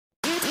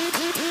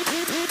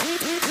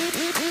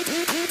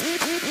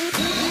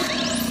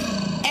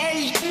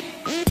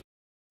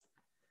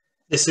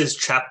This is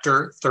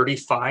chapter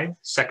 35,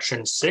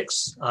 section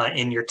 6.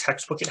 In your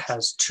textbook, it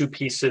has two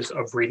pieces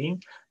of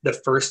reading. The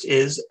first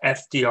is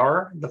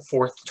FDR, the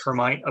fourth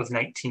termite of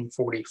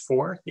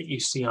 1944 that you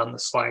see on the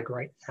slide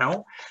right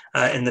now.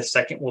 And the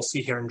second we'll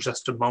see here in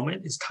just a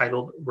moment is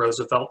titled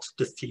Roosevelt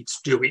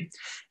Defeats Dewey.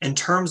 In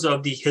terms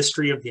of the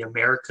history of the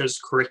Americas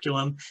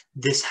curriculum,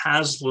 this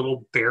has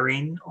little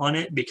bearing on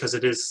it because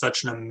it is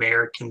such an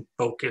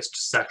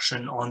American-focused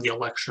section on the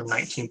election of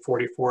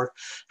 1944.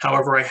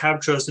 However, I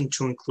have chosen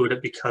to include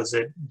it because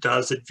it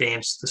does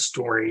advance the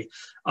story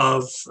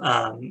of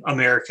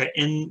America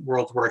in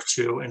World War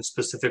II and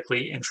specifically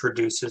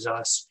introduces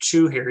us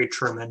to Harry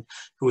Truman,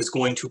 who is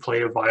going to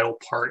play a vital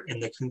part in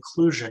the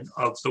conclusion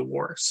of the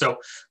war. So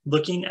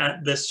looking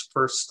at this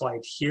first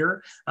slide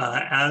here,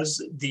 as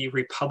the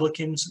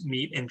Republicans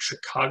meet in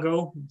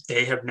Chicago,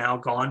 they have now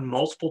gone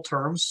multiple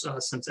terms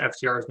since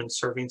FDR has been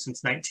serving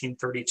since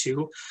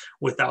 1932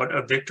 without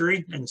a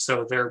victory. And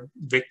so they're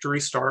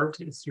victory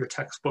starved, as your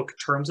textbook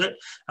terms it.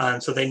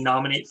 So they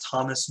nominate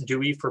Thomas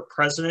Dewey for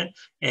president,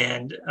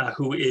 and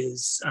who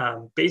is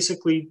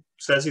basically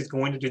says he's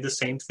going to do the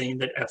same thing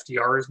that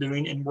FDR is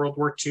doing in World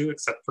War II,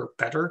 except for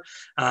better.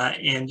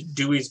 And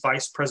Dewey's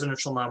vice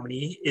presidential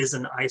nominee is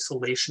an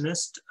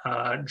isolationist,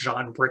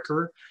 John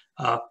Bricker,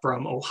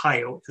 from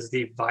Ohio, is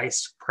the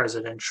vice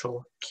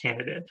presidential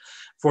candidate.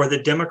 For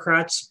the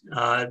Democrats,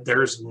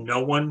 there's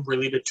no one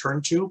really to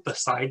turn to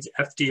besides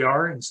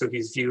FDR, and so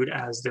he's viewed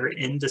as their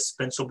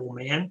indispensable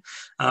man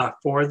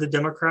for the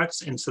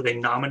Democrats, and so they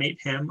nominate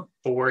him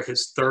for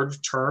his third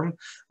term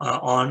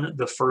on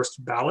the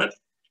first ballot.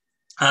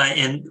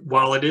 And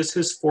while it is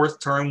his fourth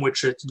term,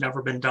 which has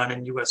never been done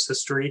in US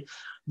history,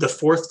 the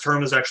fourth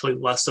term is actually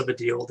less of a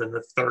deal than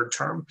the third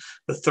term.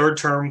 The third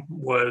term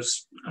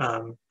was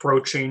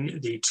broaching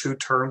the two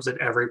terms that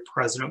every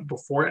president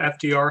before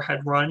FDR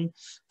had run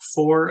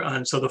for.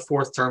 And so the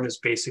fourth term is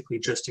basically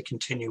just a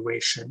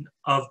continuation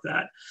of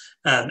that.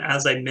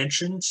 As I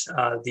mentioned,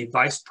 the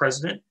vice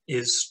president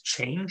is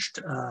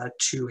changed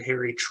to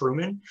Harry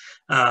Truman,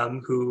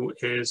 who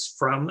is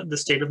from the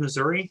state of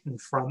Missouri and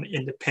from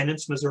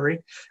Independence, Missouri.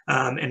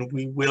 And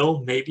we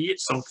will maybe at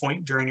some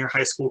point during your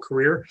high school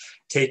career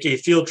take a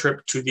field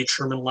trip to the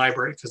Truman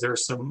Library, because there are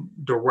some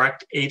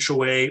direct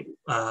HOA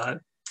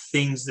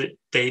things that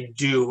they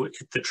do at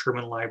the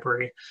Truman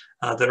Library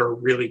that are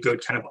really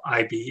good kind of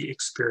IB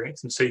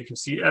experience. And so you can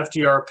see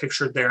FDR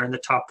pictured there in the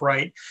top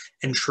right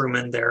and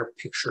Truman there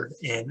pictured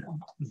in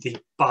the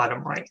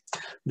bottom right.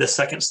 The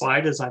second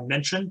slide, as I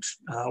mentioned,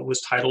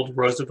 was titled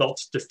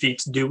Roosevelt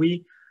Defeats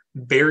Dewey.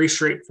 Very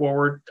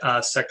straightforward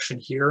section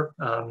here.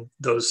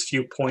 Those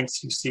few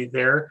points you see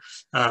there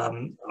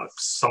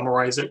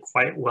summarize it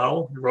quite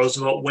well.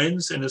 Roosevelt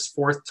wins in his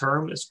fourth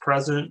term as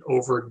president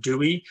over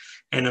Dewey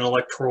in an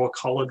electoral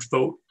college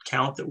vote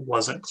count that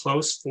wasn't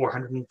close,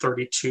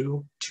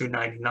 432 to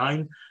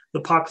 99. The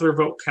popular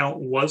vote count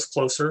was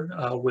closer,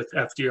 with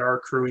FDR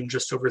accruing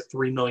just over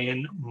 3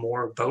 million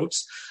more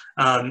votes.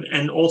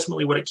 And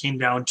ultimately what it came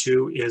down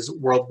to is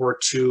World War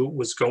II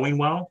was going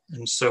well,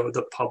 and so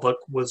the public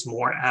was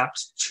more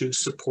apt to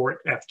support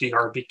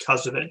FDR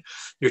because of it.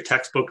 Your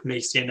textbook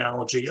makes the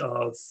analogy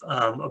of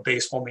a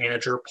baseball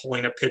manager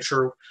pulling a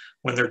pitcher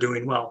when they're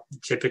doing well.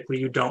 Typically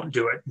you don't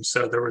do it. And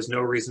so there was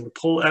no reason to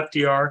pull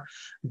FDR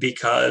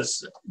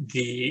because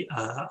the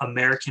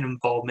American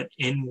involvement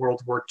in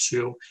World War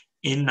II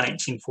in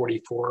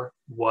 1944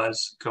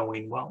 was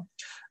going well.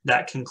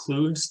 That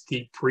concludes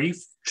the brief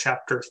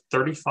chapter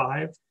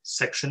 35,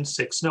 section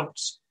 6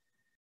 notes.